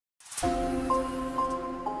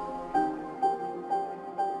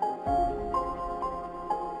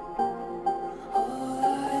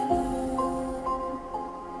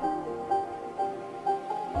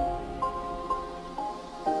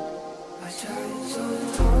tried so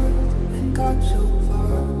hard and got so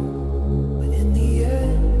far, but in the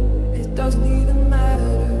end, it doesn't even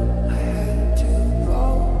matter. I had to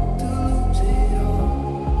fall to lose it all,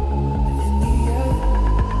 but in the end,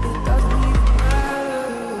 it doesn't even matter.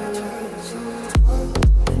 I tried so hard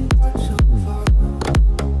and got so far,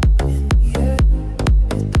 but in the end,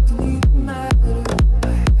 it doesn't even matter.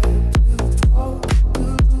 I had to fall to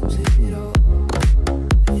lose it all,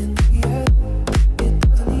 but in the end, it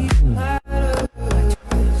doesn't even matter.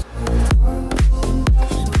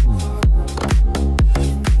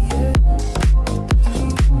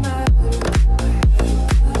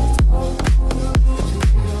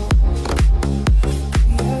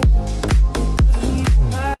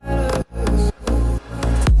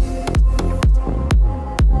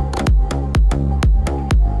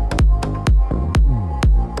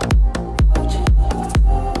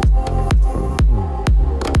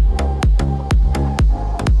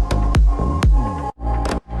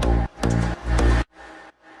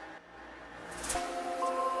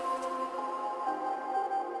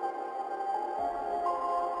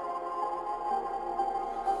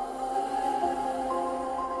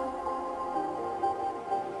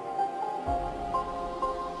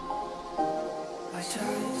 I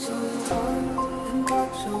tried so hard and got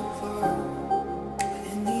so far, but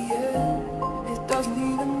in the end, it doesn't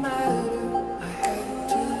even matter. I had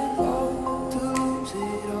to fall to lose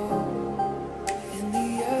it all. In the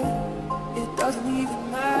end, it doesn't even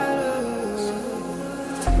matter.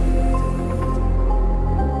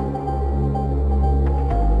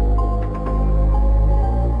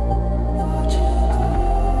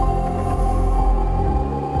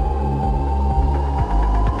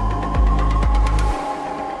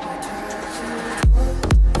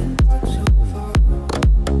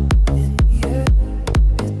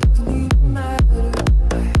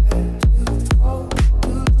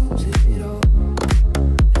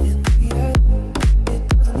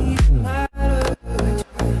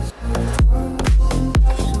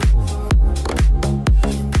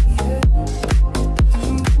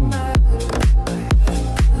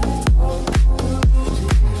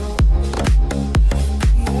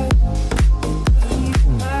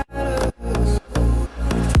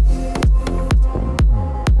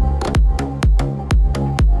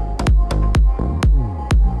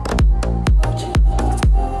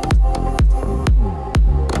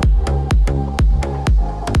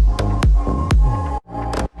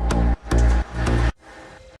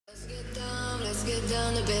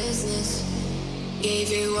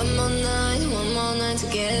 Gave you one more night to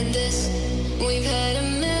get this. We've had a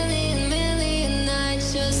million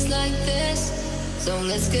nights just like this. So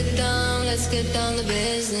let's get down to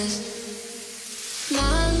business.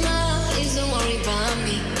 Mama, please don't worry about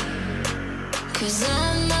me, 'cause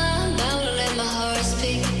I'm about to let my heart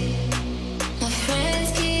speak. My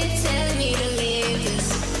friends keep telling me to leave this.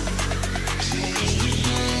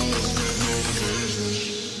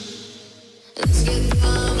 Let's get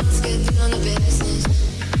down to business.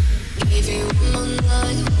 Give you one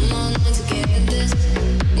more night to get this.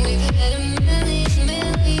 We've had a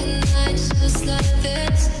million nights just like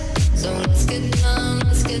this. So let's get down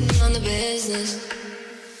to business.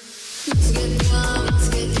 Let's get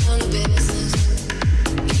down to business.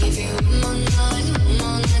 Give you one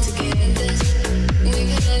more night to get this.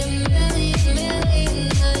 We've had a million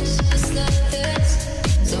nights just like this.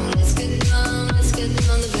 So let's get down to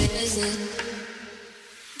business.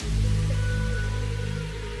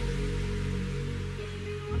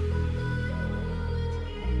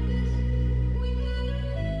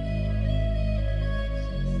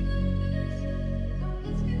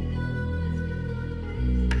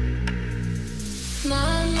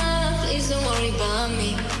 Mama, please don't worry about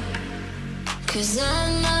me, 'cause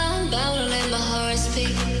I'm about to let my heart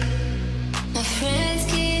speak. My friends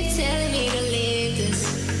keep telling me to leave this.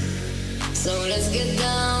 So let's get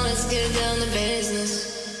down to business.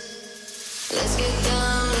 Let's get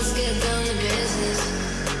down to business.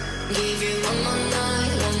 Give you one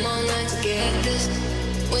more night to get this.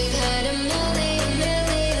 We've had a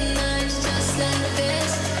million nights just like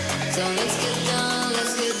this. So let's get down to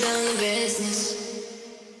business.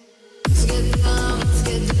 Let's get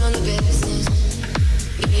down to business.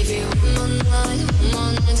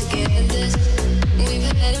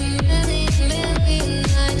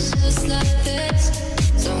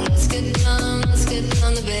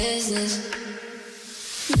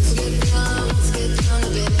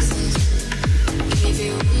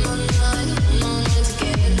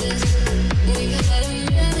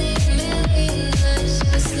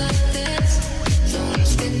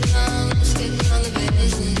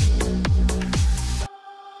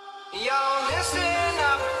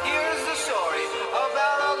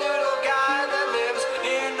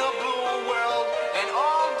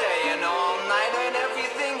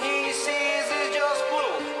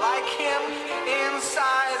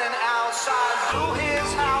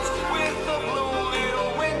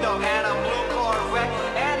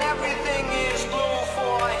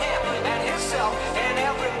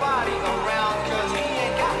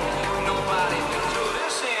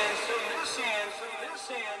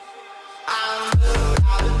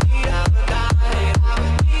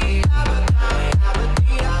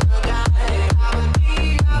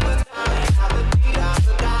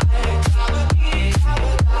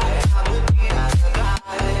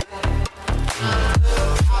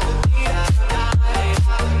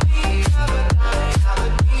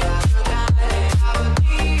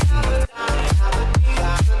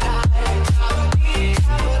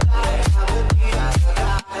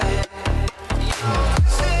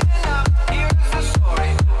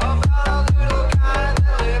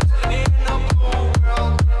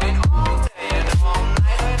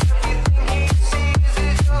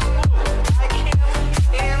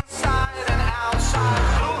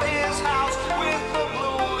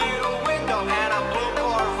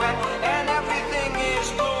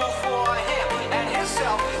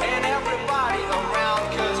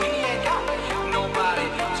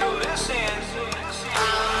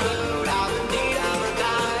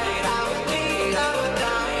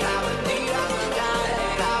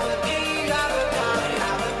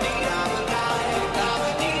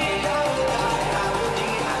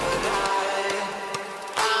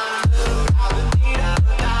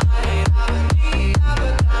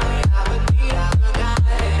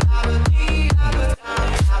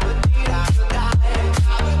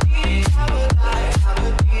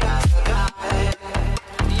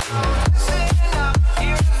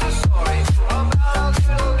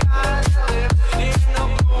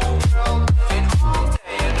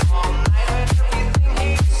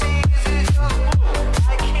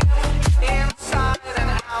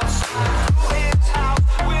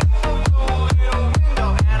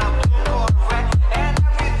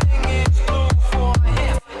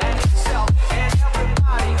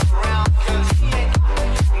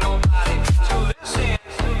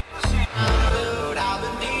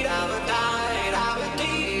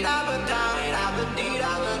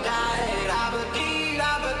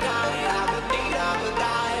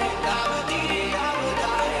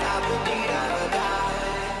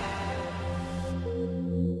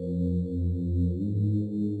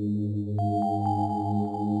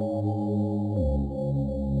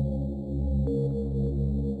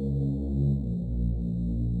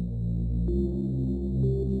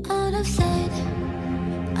 of sight,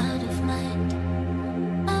 out of mind,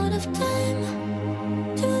 out of time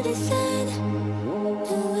to decide.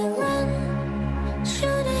 Do I run?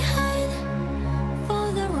 Should I hide for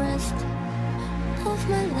the rest of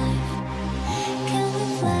my life? Can we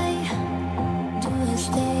fly? Do I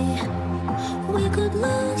stay? We could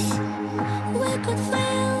lose, we could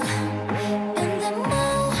fail, and the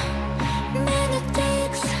more man it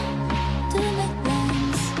takes to make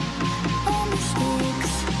plans or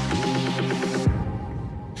mistakes.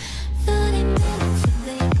 30 minutes to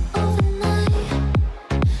think overnight,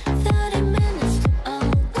 30 minutes to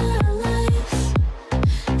alter our lives,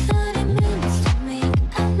 30 minutes to make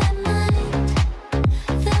up my mind,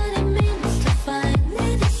 30 minutes to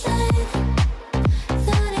finally decide,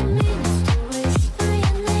 30 minutes to whisper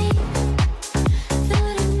your name,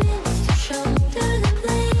 30 minutes to shoulder the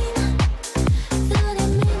blame, 30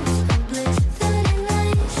 minutes of bliss, 30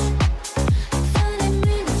 nights, 30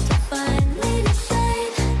 minutes to finally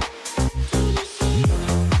decide.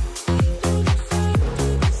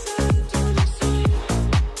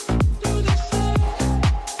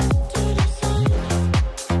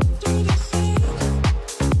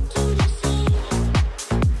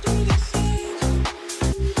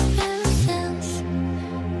 Carousels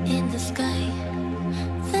in the sky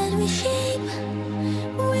that we shape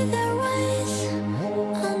with our eyes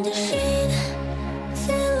on the shade,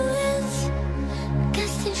 silhouettes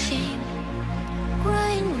cast in shame,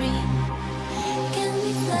 crying rain. Can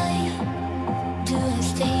we fly? Do I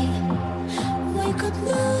stay? We could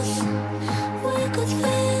lose, we could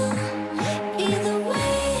fail. Either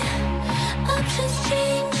way, options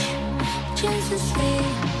change, chances stay,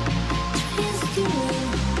 twist you will.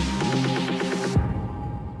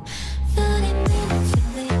 30 minutes to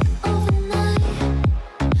think overnight,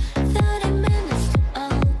 30 minutes to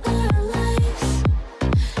alter our lives,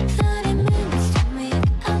 30 minutes to make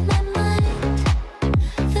up my mind,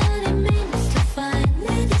 30 minutes to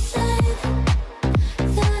finally decide,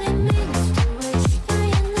 30 minutes to whisper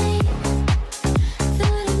your name,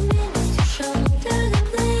 30 minutes to shoulder the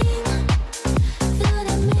blame,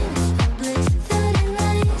 30 minutes of bliss, 30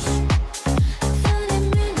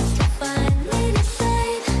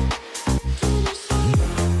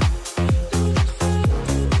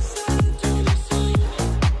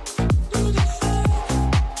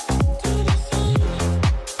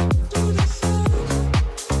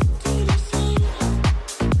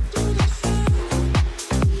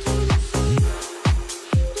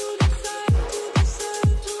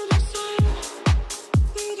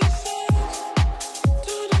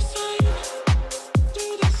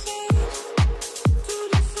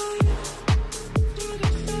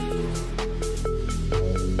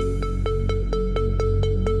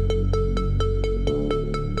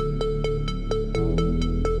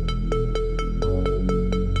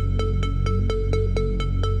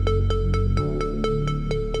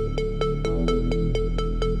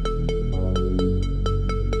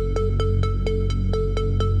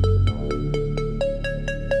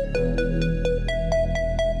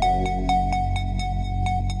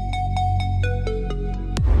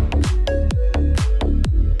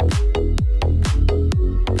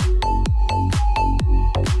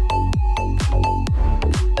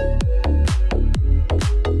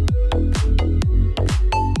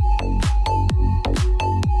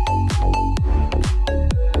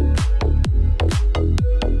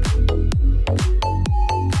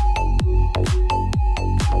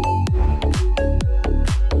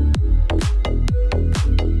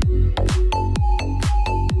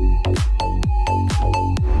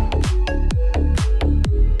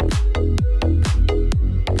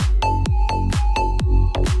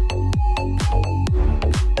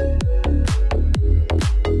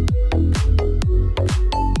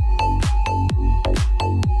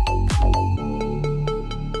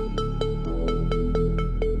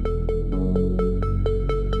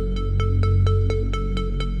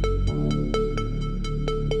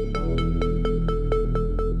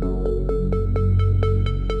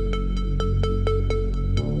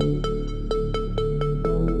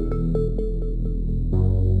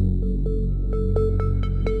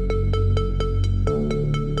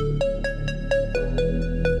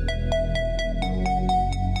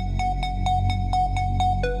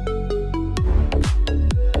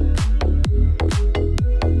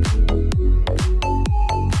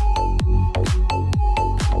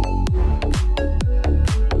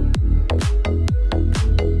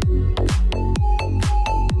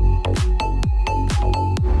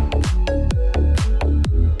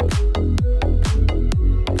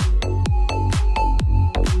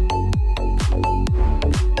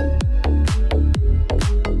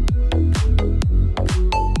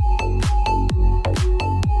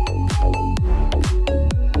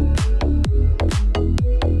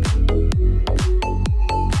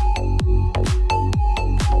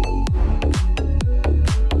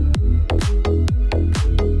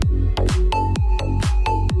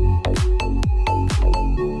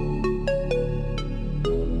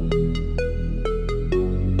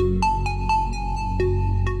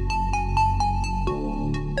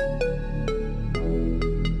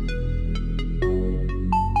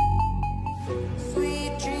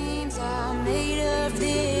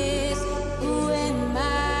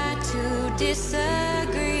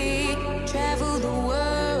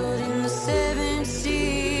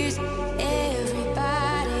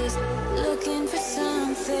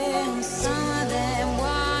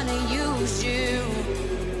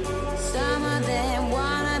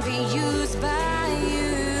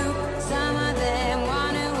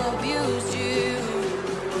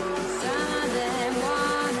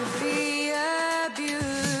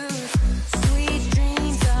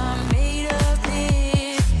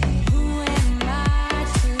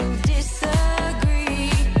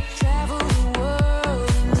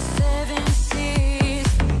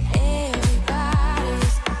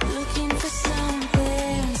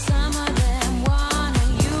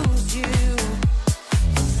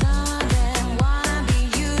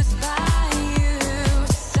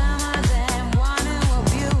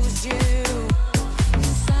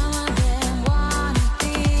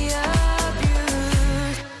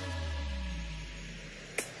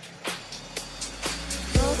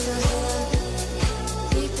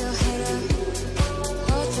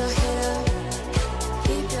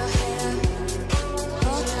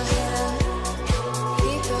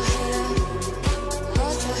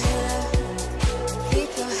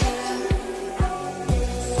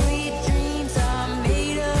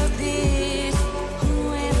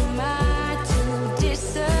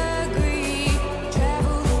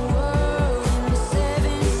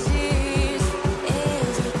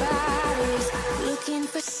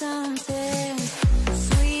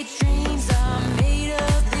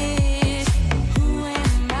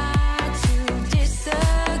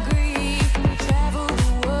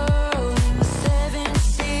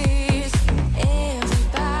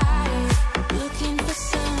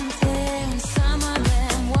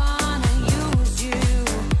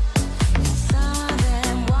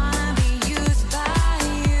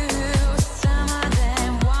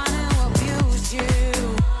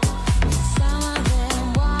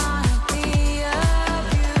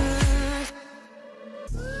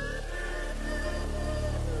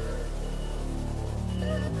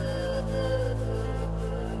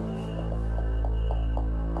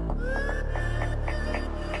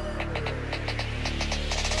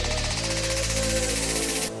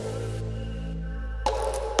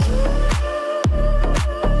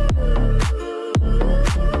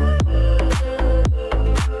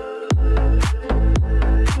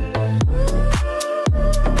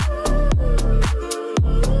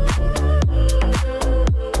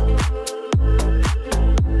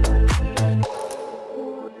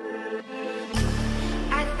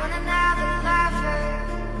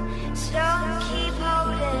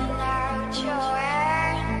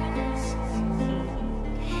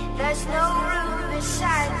 There's no room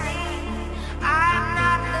beside me. I'm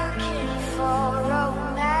not looking for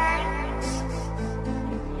romance.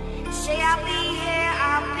 Say I'll be here,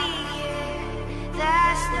 I'll be here.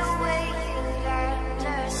 There's no way you'd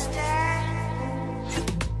understand.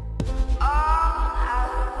 All I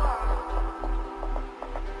want,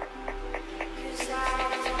 'cause I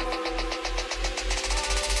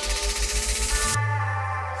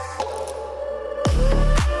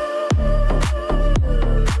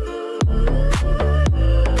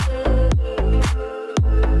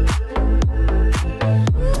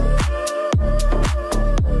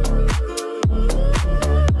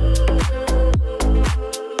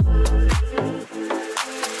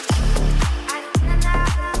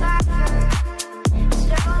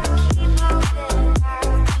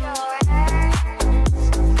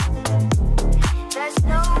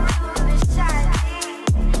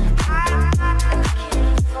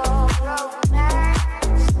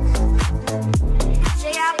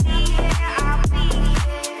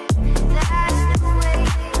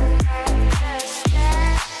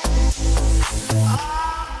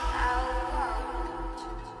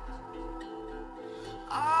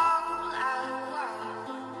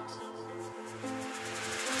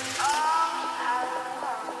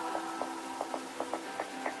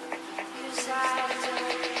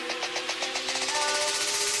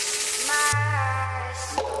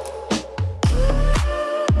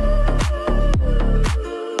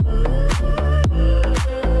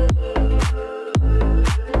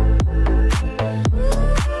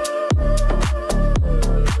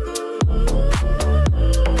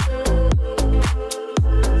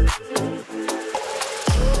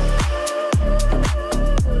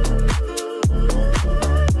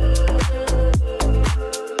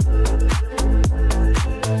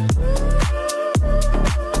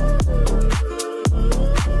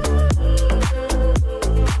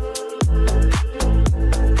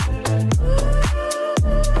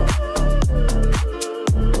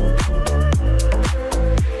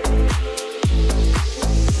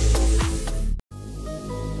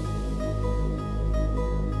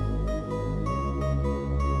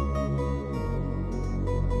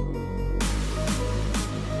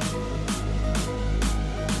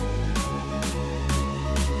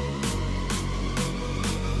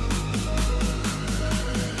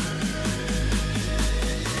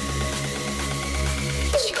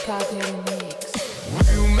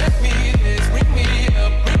You make me this, bring me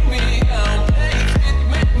up, bring me down. Make it,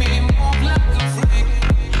 make me move like a freak.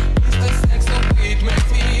 It's the sex of it, make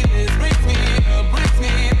me this, bring me up, bring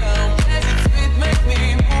me down. Make it, make me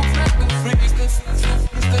move like a freak. It's the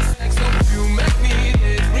sex of you. Make me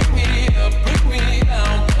this, bring me up, bring me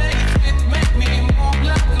down. Make it, make me move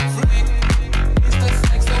like a freak. It's the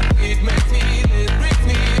sex of it, make me this, bring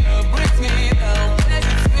me up, bring me down. Make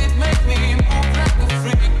it, make me move like a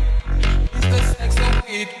freak. The sex of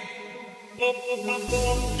it.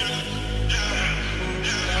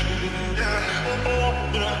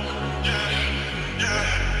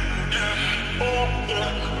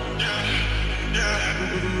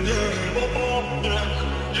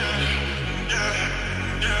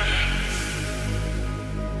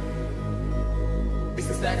 It's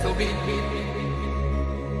the sex of it.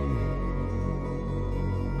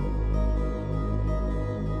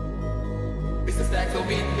 It's the sex of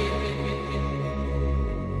it.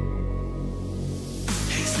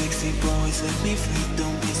 Sexy boys, let me free.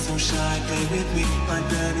 Don't be so shy, play with me. My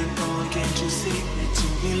dirty boy, can't you see that you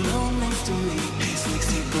belong next to me? Hey,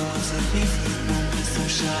 sexy boys, let me free. Don't be so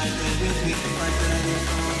shy, play with me. My dirty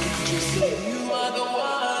boy, can't you see? You are the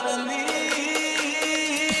one I need.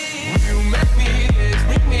 You make me this,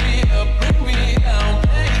 bring me up, bring me down.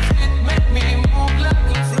 Make me move like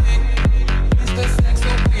a freak. It's the sex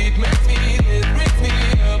of it, make me this, bring me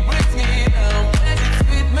up, bring me down.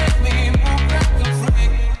 Make me move like a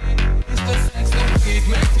freak. It's the sex of it,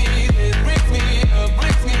 make me this, bring me up,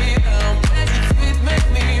 bring me down. Make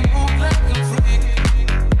me move like a freak.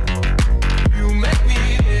 You make me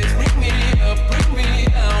this, bring me up, bring me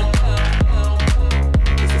down.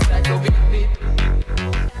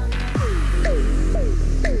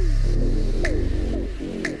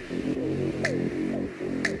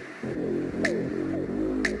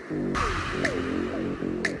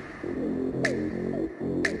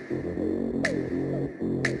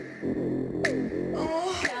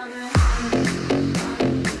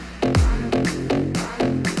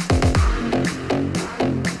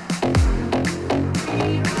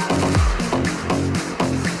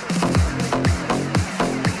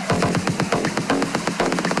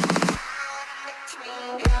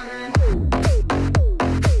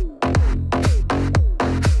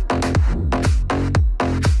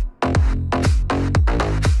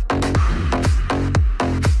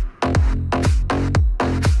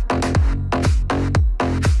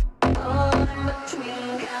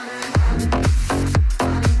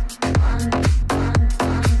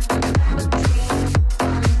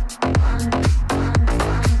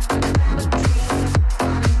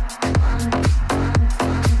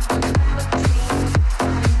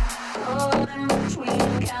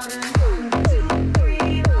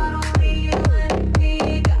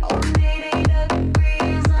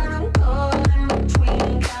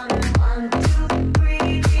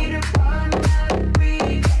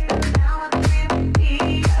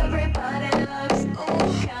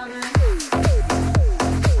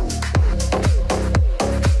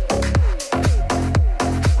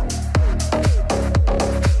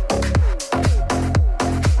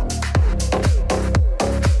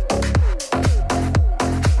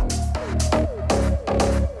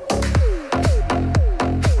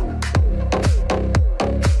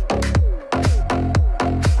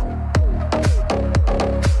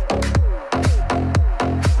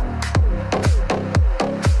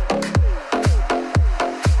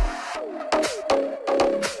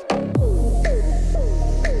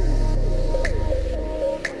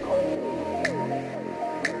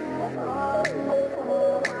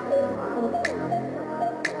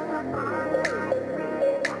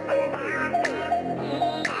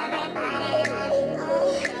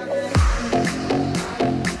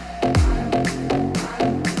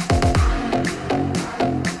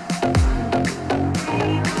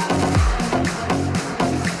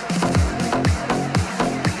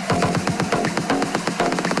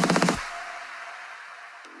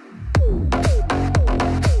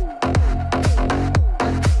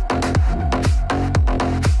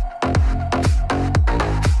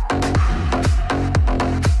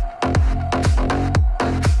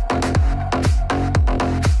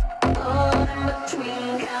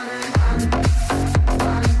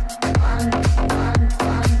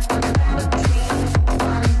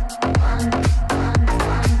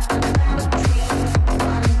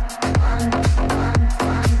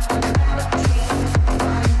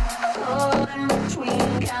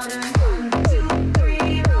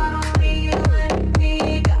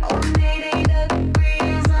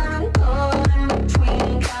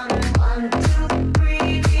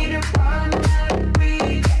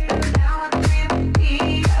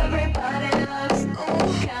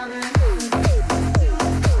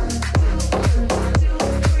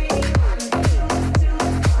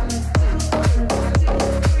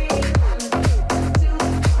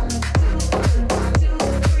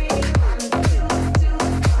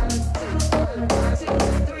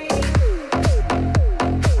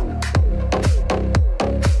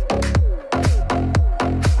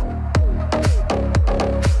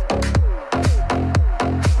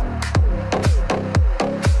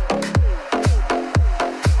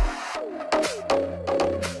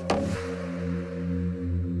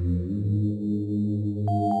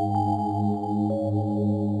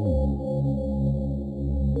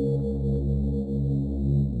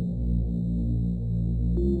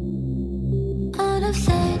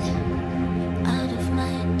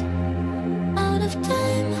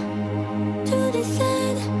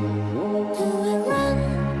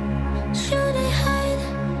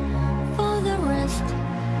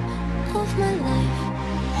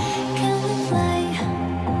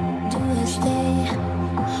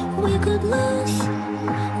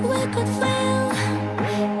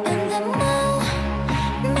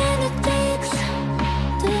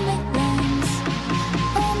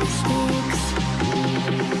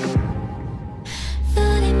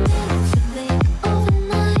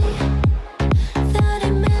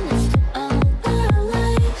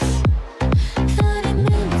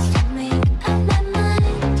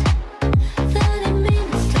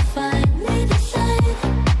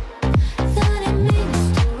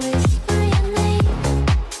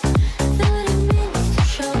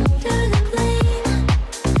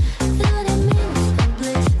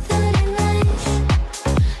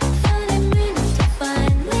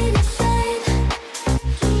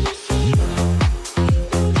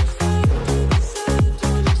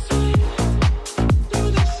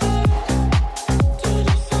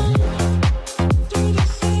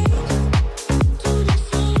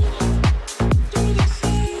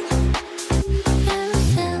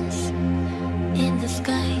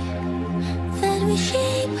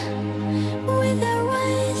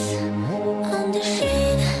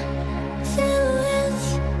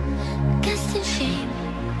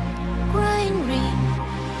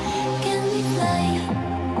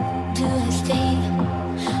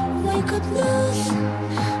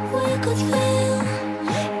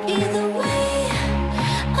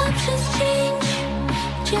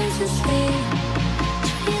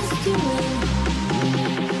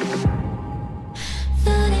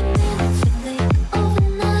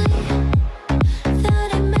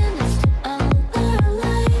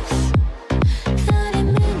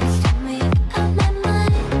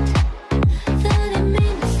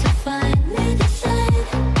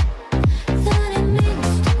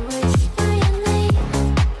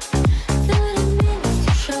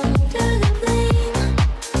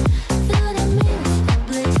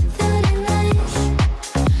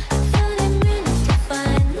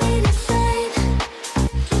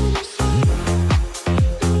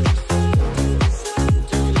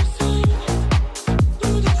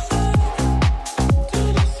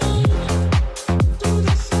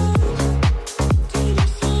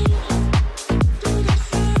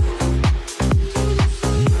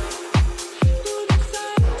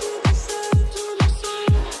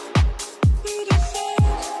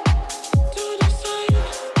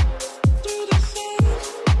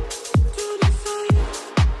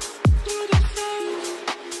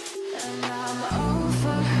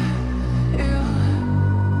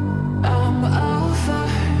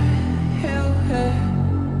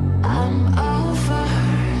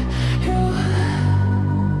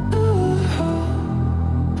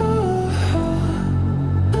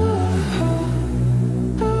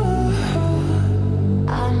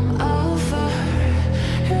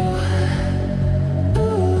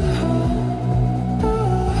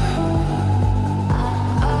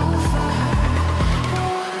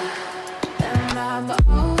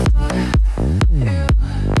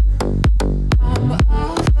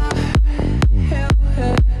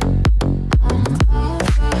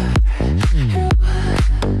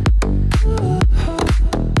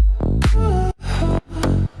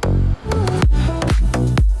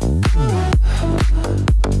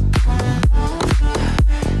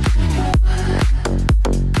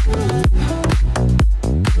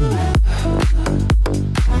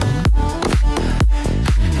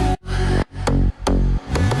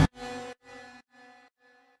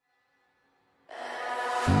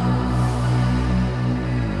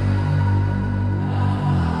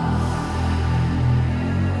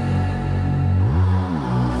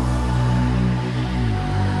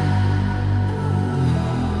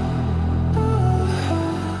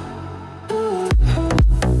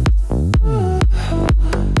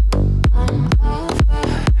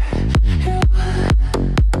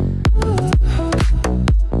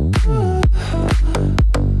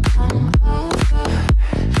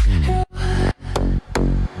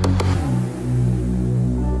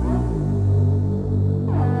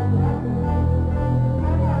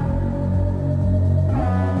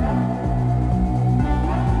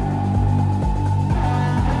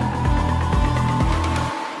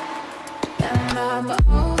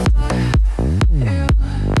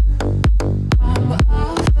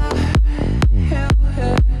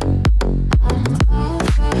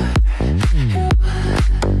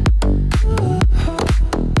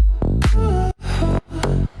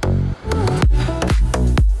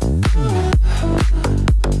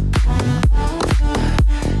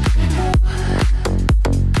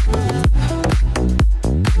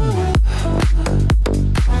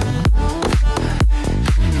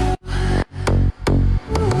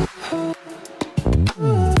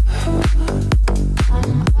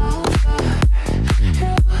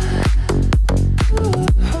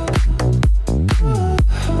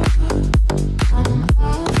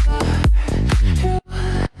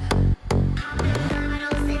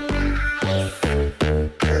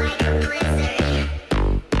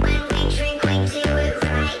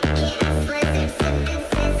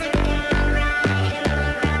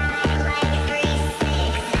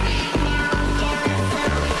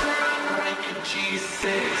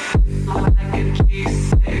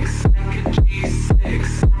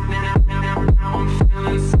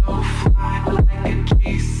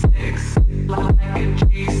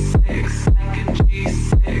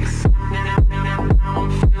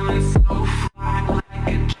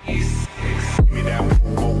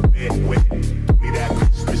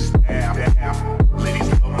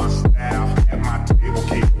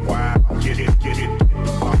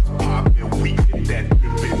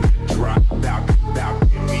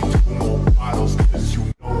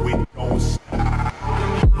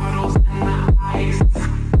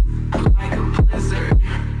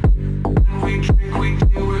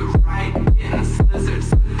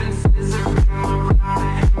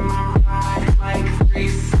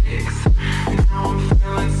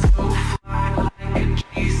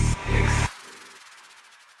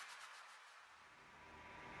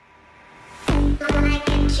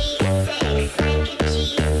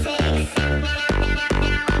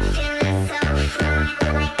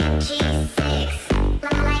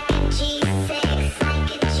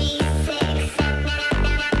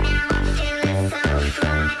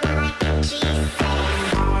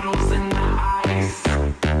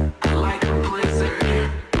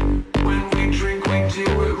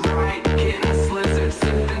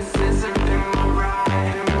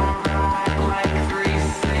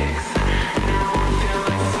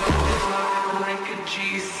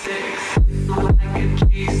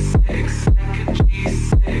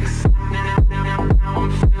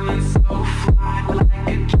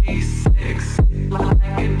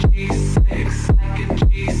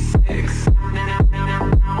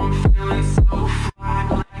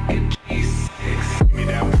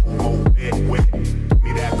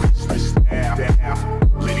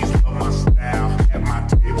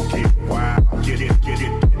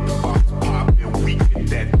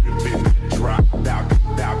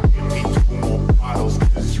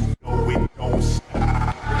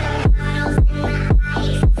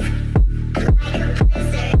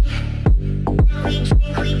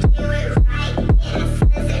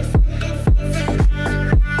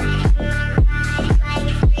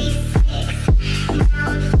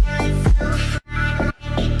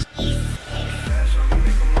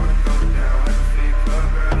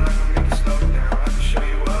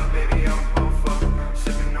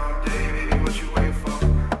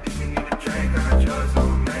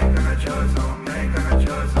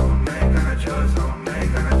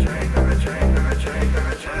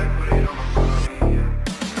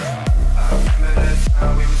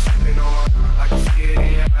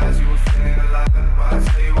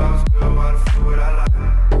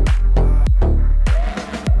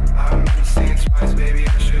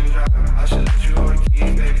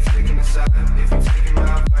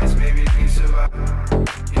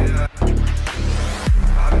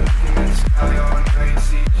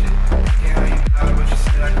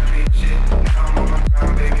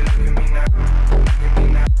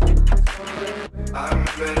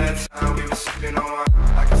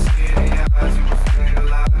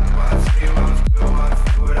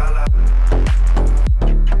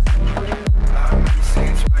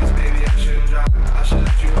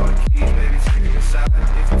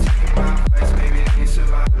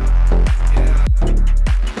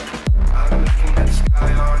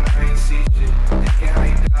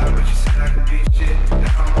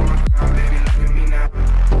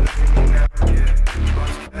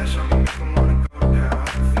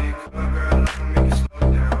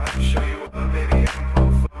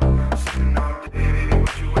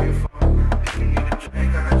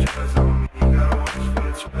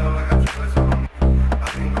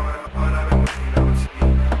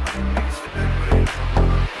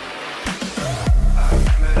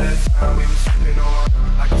 time we were sipping on.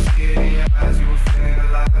 I can see it in your eyes, you were feeling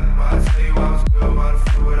alive. Why I tell you I was good, why the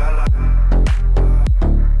fuck would I lie?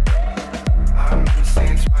 I remember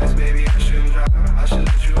saying twice, baby, I shouldn't drive. I should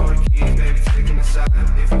let you hold the keys, baby, take them aside.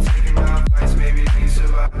 If you're taking my advice, maybe then you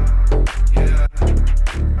survive. Yeah.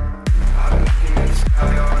 I've been looking at the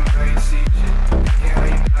sky all night, you see shit. Thinking how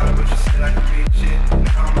you died, but you said I could reach it.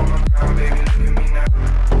 Now I'm on my grind, baby, look at me now.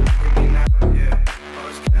 Look at me now, yeah. All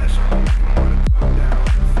this cash on me, you wanna go down.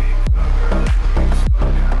 With the feet up, girl, let me slow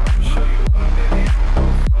down. I'll show you up, baby, I'm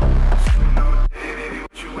gon' go. Sitting all day, baby,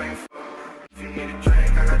 what you waiting for? If you need a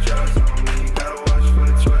drink, I got drugs on me. Gotta watch for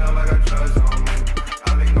the 12, I got drugs on me.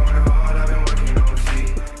 I've been going hard, I've been working OT.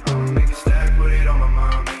 I'ma make a stack, put it on my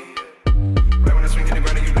mommy. Right when I swing to the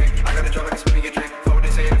ground and you blink, I gotta drop like a spin in your drink. Fuck what they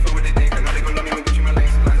say and fuck what they think. I know they gon' love me when Gucci my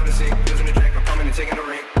links. Lines on the sink, pills in the drink. I'm coming and taking the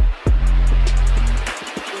ring.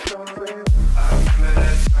 I remember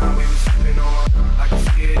that time we were sipping on. I can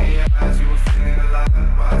see it in your eyes, you were feeling alive.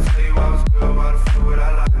 Why I tell you I was good, why the fuck would I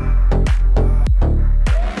lie?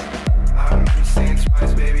 I remember saying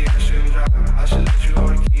twice, baby, I shouldn't drive. I should let you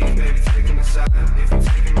hold the keys, baby, take them aside. If you're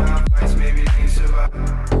taking my advice, maybe then you survive.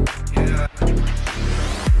 Yeah.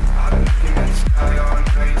 I've been looking at the sky all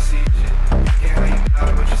night, you see shit. Thinking how you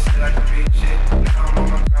died, but you said I could reach it. Now I'm on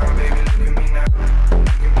my grind, baby, look at me now.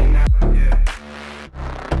 Look at me now, yeah.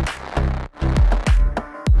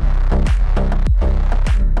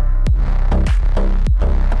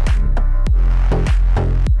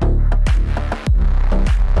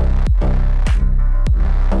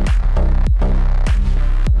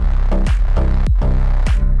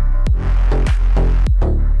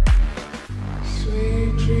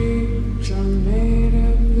 Sweet dreams are made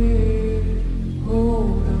of it.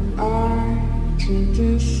 Who am I to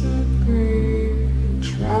disagree?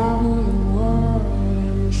 Travel the world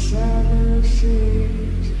in the 7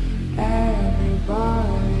 seas.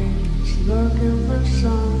 Everybody's looking for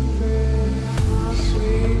something.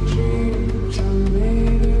 Sweet dreams are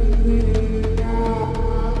made of it.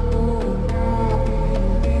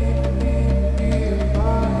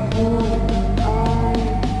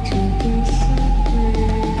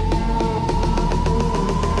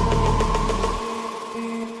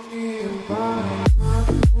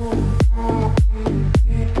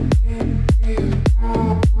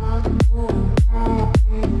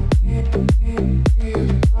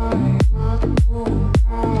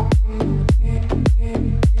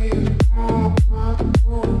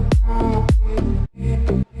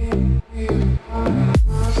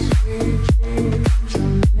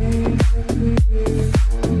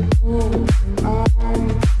 Who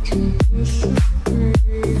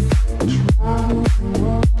am I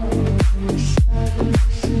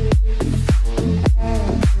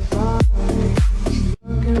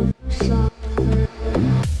to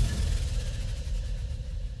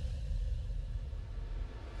disagree?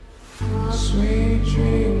 Sweet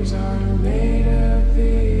dreams are made of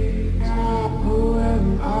these. Who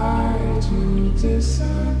am I to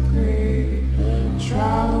disagree?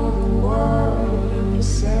 Travel the world in the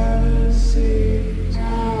 7 seas.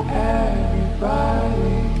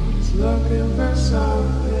 Everybody's looking for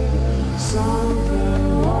something. Some of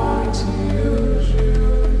them want to use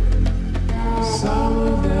you. Some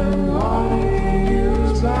of them want to get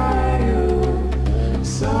used by you.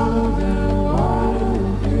 Some of them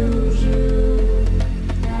want to use you.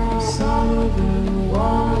 Some of them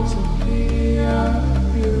want to be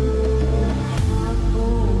of you.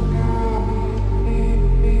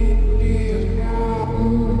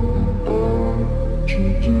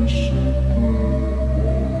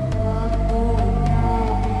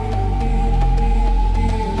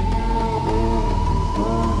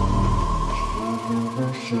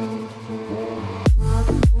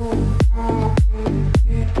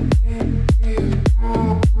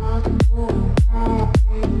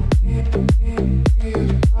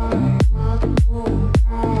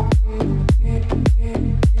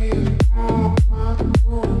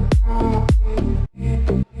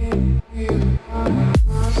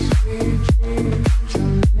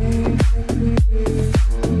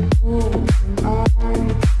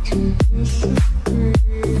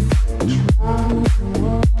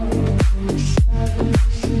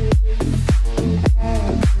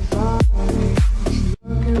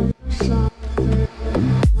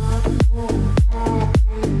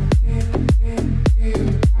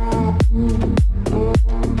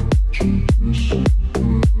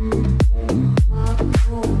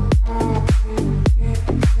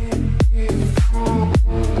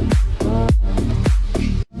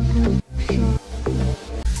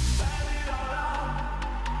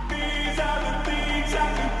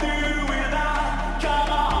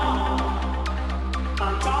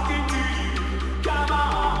 I'm talking to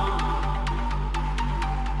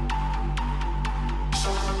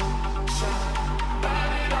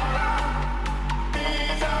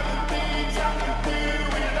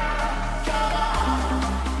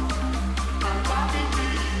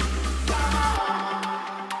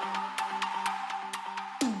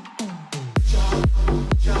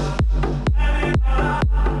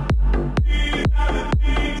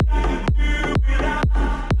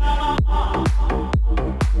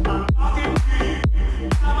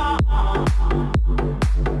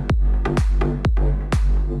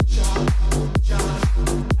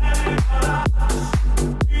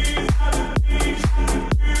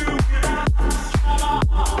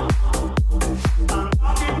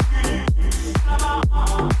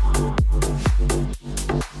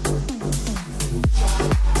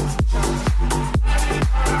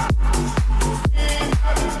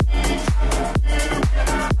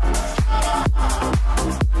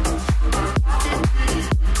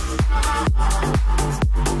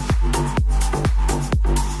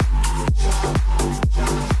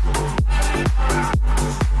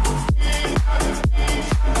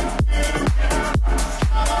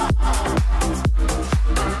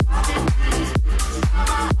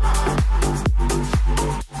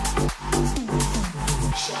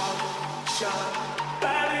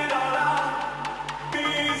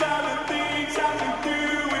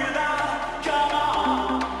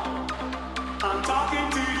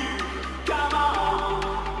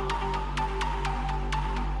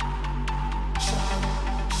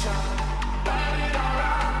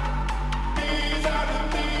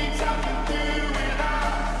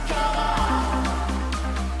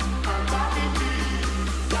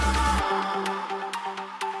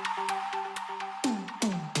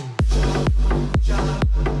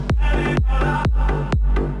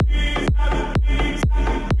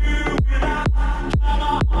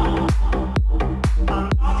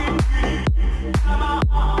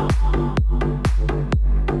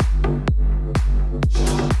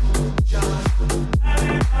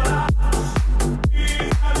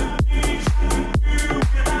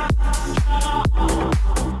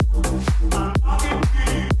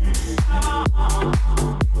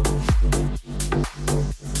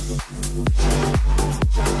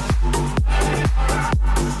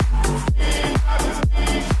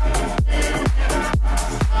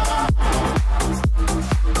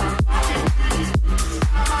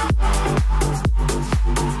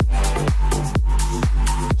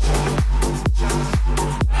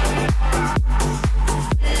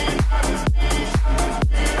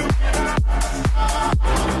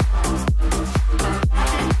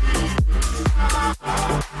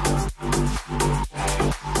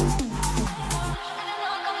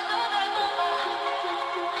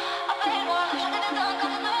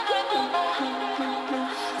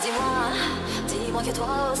dis-moi que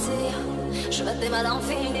toi aussi, je vais t'aimer à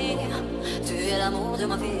l'infini. Tu es l'amour de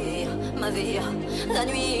ma vie, la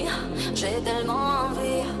nuit, j'ai tellement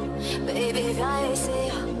envie. Baby, viens ici,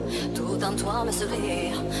 tout en toi me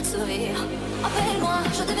sourire, sourire. Appelle-moi,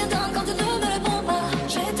 je deviens dingue quand tu ne me réponds pas.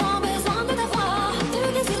 J'ai tant besoin de t'avoir, tu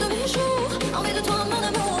le désir de mes jours, envie de toi mon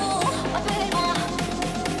amour. Appelle-moi,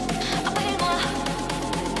 appelle-moi,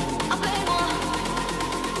 appelle-moi,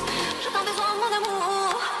 j'ai tant besoin de mon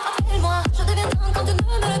amour. Appelle-moi, je deviens dingue quand tu ne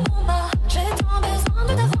me réponds pas. J'ai tant besoin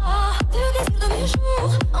de t'avoir, tu le désir de mes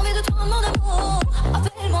jours, envie de toi mon amour.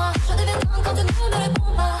 Appelle-moi, je deviens dingue quand tu ne me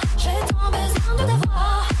réponds pas. J'ai tant besoin de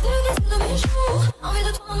t'avoir, tu le désir de mes jours, envie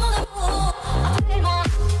de toi mon amour. Appelle-moi,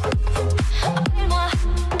 appelle-moi,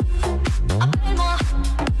 appelle-moi,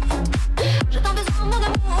 j'ai tant besoin de mon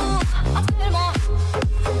amour. Appelle-moi,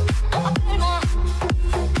 appelle-moi,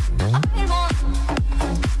 appelle-moi,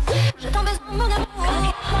 j'ai tant besoin de mon amour.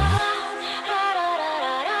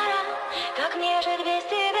 Как мне жить без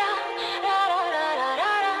тебя?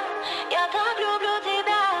 Я так люблю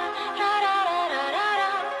тебя.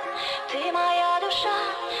 Ты моя душа.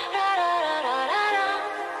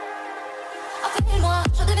 Appelle-moi,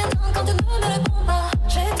 je deviens dingue quand tu ne me réponds pas.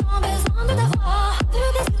 J'ai tant besoin de t'avoir, tu le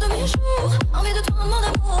désir de mes jours, envie de toi mon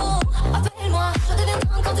amour. Appelle-moi, je deviens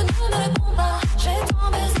dingue quand tu ne me réponds pas. J'ai tant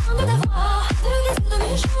besoin de t'avoir, tu le désir de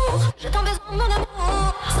mes jours, j'ai tant besoin de mon amour.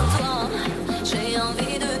 Sans toi, j'ai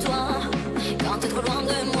envie de toi. Quand t'es trop loin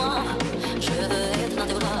de moi, je veux être dans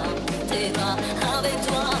tes bras avec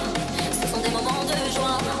toi. Ce sont des moments de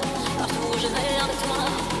joie, partout où je vais avec toi.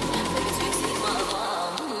 Baby, tu excites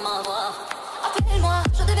ma voix. Appelle-moi,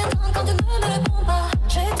 je deviens dingue quand tu ne me réponds pas.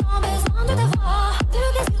 J'ai tant besoin de t'avoir, tu le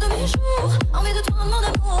désir de mes jours, envie de toi mon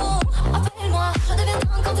amour. Appelle-moi, je deviens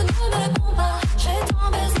dingue quand tu ne me réponds pas. J'ai tant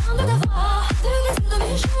besoin de t'avoir, tu le désir de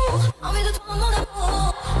mes jours, envie de toi mon amour.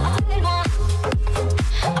 Appelle-moi,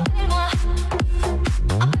 appelle-moi,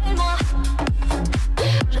 appelle-moi,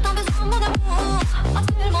 j'ai tant besoin de mon amour.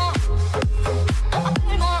 Appelle-moi,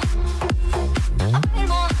 appelle-moi,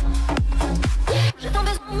 appelle-moi, j'ai tant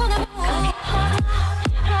besoin de mon amour.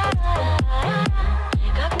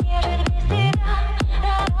 Как мне жить без тебя?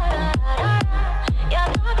 Я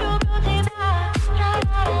так люблю тебя.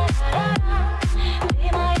 Ты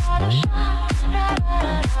моя душа.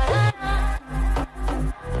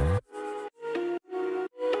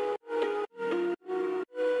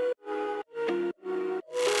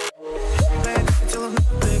 Хотела вновь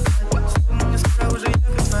поиграть, но мне скоро уже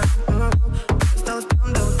ехать с вами. Осталось прям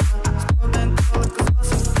до утра, снова танцевал,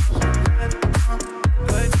 оказался.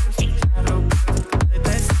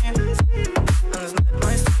 Она знает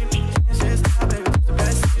мой стиль, не звезда, baby, что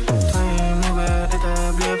прости. Твои губы — это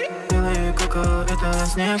блеф, белые коко — это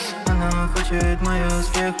снег. Она хочет мой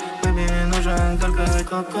успех, baby, нужен только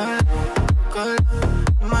кока-кола.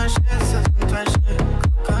 Моя шея совсем твоя шея,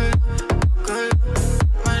 кока-кола.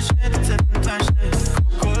 Моя шея совсем твоя шея,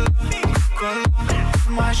 кока-кола.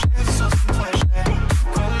 Моя шея совсем твоя шея,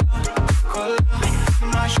 кока-кола.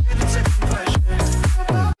 Моя шея совсем твоя шея.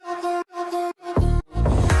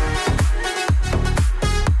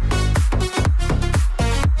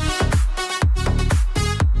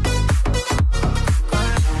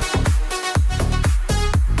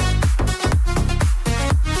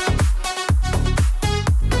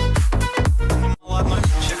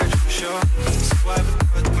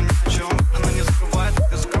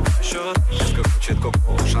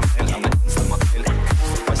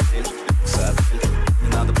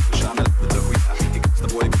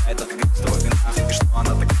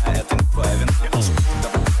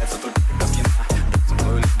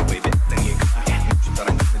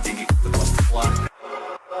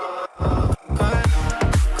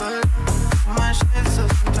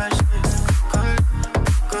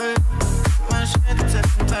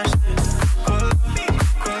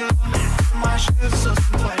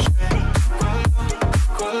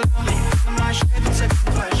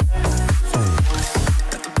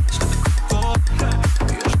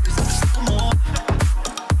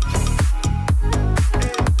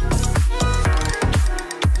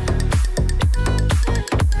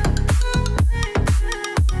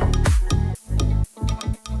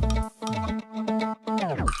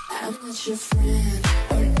 Your friend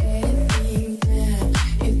or anything then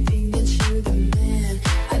you think that you're the man.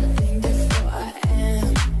 I think therefore I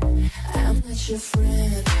am. I'm not your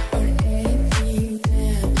friend or anything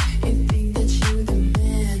then you think that you're the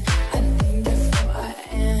man. I think therefore I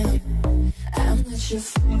am. I'm not your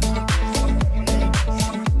friend.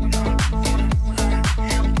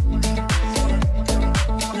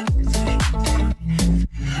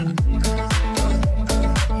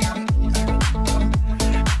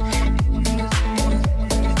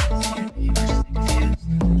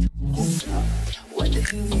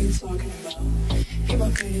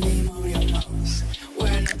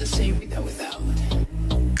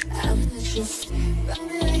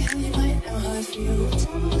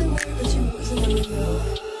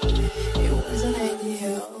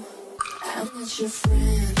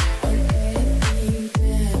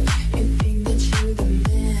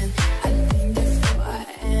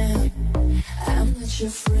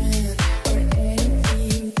 friend or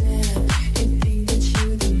anything then. You think that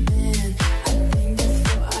you're the man, I think that's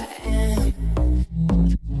who I am.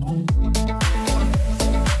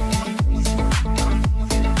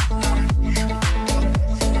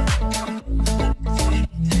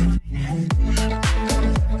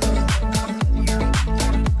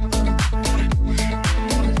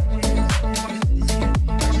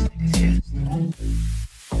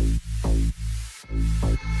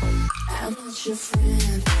 I'm not your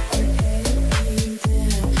friend or anything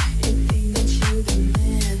then. You think that you're the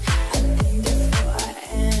man, I think that's who I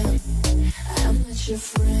am. I'm not your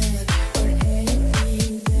friend